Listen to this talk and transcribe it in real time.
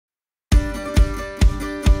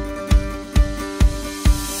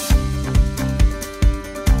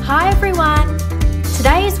everyone!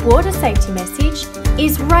 Today's water safety message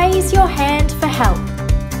is raise your hand for help.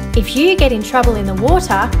 If you get in trouble in the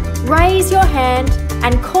water, raise your hand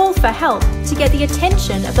and call for help to get the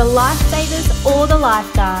attention of the lifesavers or the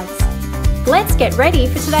lifeguards. Let's get ready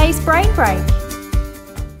for today's brain break.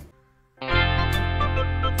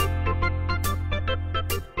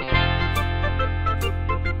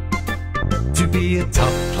 To be a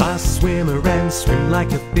top-class swimmer and swim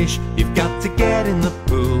like a fish, you've got to get in the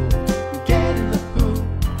pool. Get in the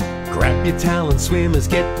pool. Grab your towel and swimmers,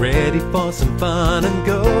 get ready for some fun and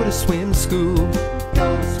go to swim school.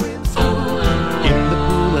 Go to swim school. In the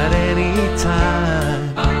pool at any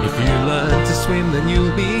time. If you learn to swim, then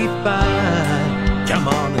you'll be fine. Come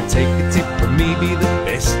on and take a tip from me, be the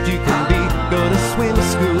best you can be. Go to swim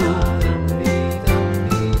school.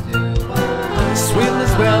 Swim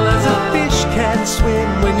as well as a fish can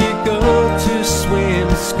swim when you go to swim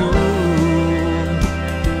school.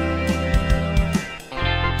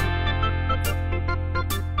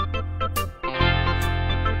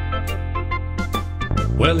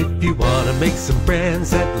 Well, if you want to make some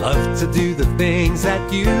friends that love to do the things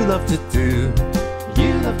that you love to do,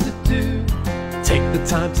 take the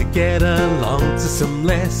time to get along to some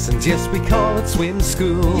lessons. Yes, we call it swim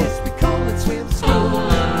school. Yes, we call it swim school.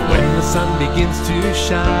 When the sun begins to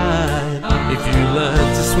shine, if you learn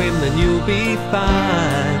to swim, then you'll be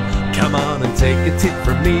fine. Come on and take a tip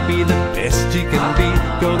from me, be the best you can be.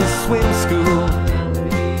 Go to swim school.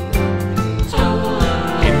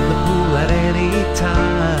 In the pool at any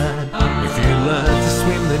time. If you learn to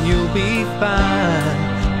swim, then you'll be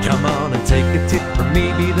fine. Come on and take a tip from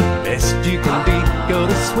me, be the best you can be. Go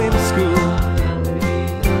to swim school.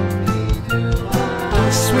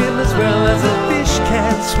 Swim as well as a fish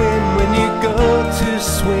can swim when you go to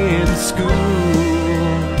swim school.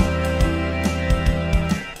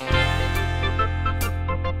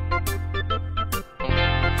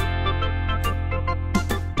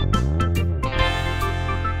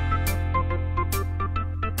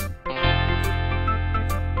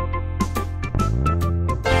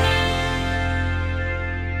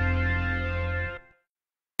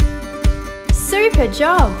 Super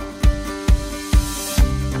job!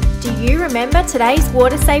 Do you remember today's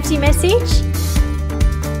water safety message?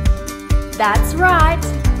 That's right!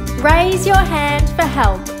 Raise your hand for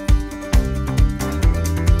help.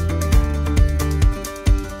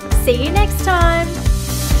 See you next time!